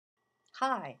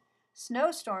Hi,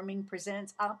 snowstorming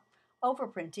presents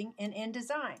overprinting in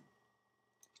InDesign.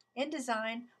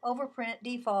 InDesign overprint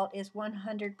default is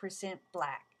 100%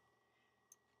 black.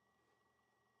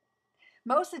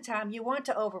 Most of the time you want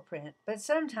to overprint, but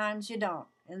sometimes you don't.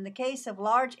 In the case of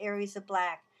large areas of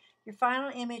black, your final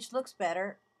image looks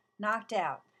better knocked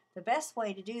out. The best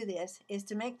way to do this is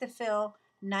to make the fill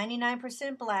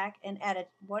 99% black and add a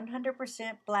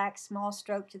 100% black small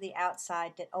stroke to the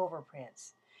outside that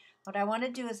overprints. What I want to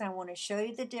do is I want to show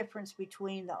you the difference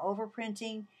between the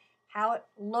overprinting, how it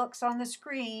looks on the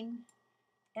screen,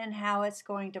 and how it's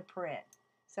going to print.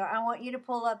 So I want you to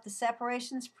pull up the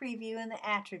separations preview in the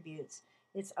attributes.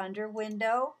 It's under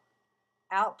Window,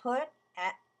 Output,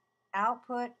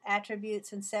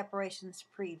 Attributes, and Separations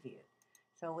Preview.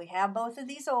 So we have both of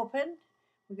these open.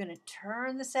 We're going to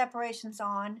turn the separations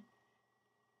on,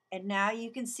 and now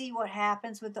you can see what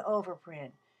happens with the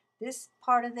overprint. This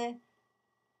part of the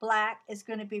black is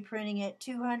going to be printing at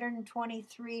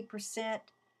 223%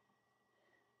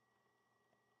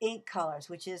 ink colors,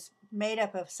 which is made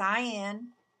up of cyan,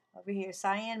 over here,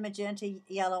 cyan, magenta,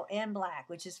 yellow, and black,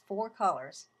 which is 4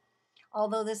 colors.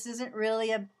 Although this isn't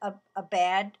really a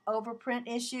bad overprint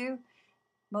issue,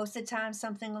 most of the time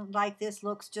something like this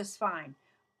looks just fine.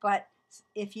 But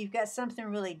if you've got something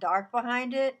really dark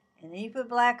behind it, and then you put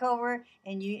black over it,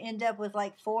 and you end up with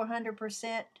like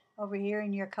 400% over here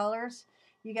in your colors,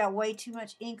 you got way too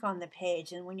much ink on the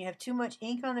page. And when you have too much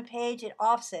ink on the page, it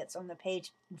offsets on the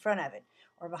page in front of it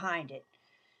or behind it.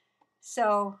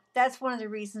 So that's one of the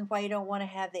reasons why you don't want to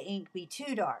have the ink be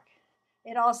too dark.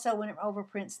 It also, when it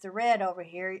overprints the red over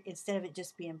here, instead of it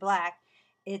just being black,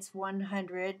 it's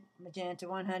 100 magenta,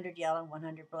 100 yellow, and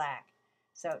 100 black.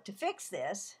 So to fix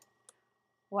this,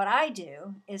 what I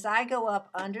do is I go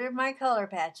up under my color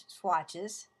patch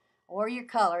swatches, or your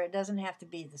color, it doesn't have to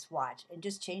be the swatch, and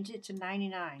just change it to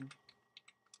 99.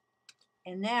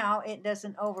 And now it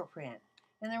doesn't overprint.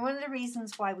 And then one of the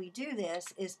reasons why we do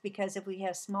this is because if we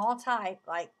have small type,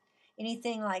 like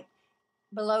anything like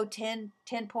below 10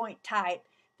 point type,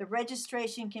 the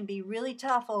registration can be really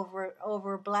tough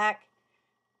over black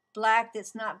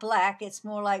that's not black. It's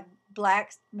more like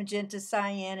black, magenta,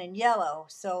 cyan, and yellow.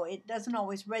 So it doesn't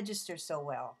always register so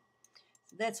well.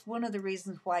 So that's one of the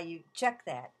reasons why you check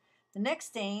that. The next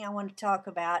thing I want to talk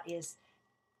about is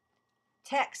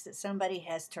text that somebody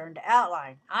has turned to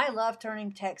outline. I love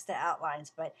turning text to outlines,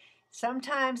 but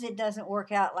sometimes it doesn't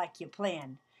work out like you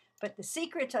planned. But the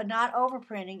secret to not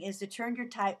overprinting is to turn your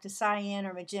type to cyan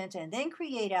or magenta and then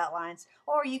create outlines,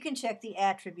 or you can check the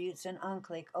attributes and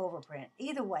unclick overprint.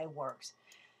 Either way works.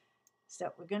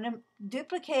 So we're going to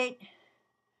duplicate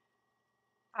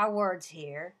our words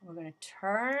here. We're going to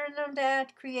turn them to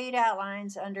create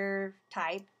outlines under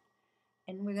type,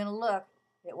 and we're going to look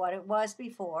at what it was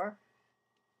before.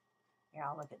 Here,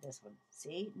 I'll look at this one.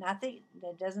 See, nothing,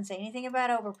 that doesn't say anything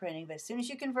about overprinting, but as soon as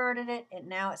you converted it,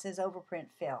 now it says overprint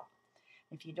fill.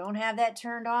 If you don't have that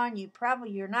turned on,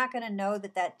 you're not going to know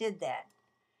that did that.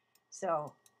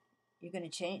 So you're going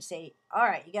to say, all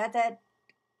right, you got that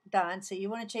done, so you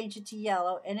want to change it to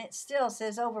yellow, and it still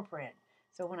says overprint.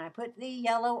 So when I put the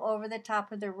yellow over the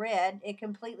top of the red, it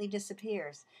completely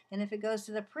disappears. And if it goes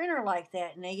to the printer like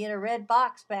that and they get a red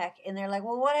box back and they're like,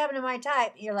 well, what happened to my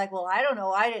type? You're like, well, I don't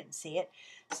know. I didn't see it.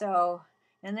 So,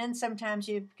 and then sometimes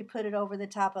you could put it over the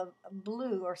top of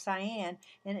blue or cyan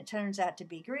and it turns out to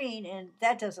be green, and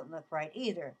that doesn't look right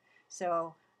either.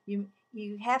 So you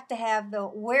have to have the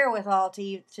wherewithal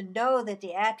to know that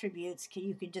the attributes,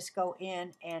 you can just go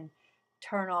in and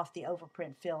turn off the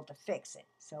overprint fill to fix it.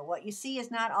 So what you see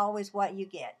is not always what you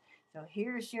get. So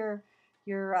here's your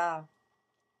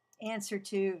answer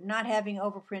to not having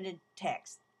overprinted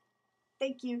text.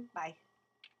 Thank you. Bye.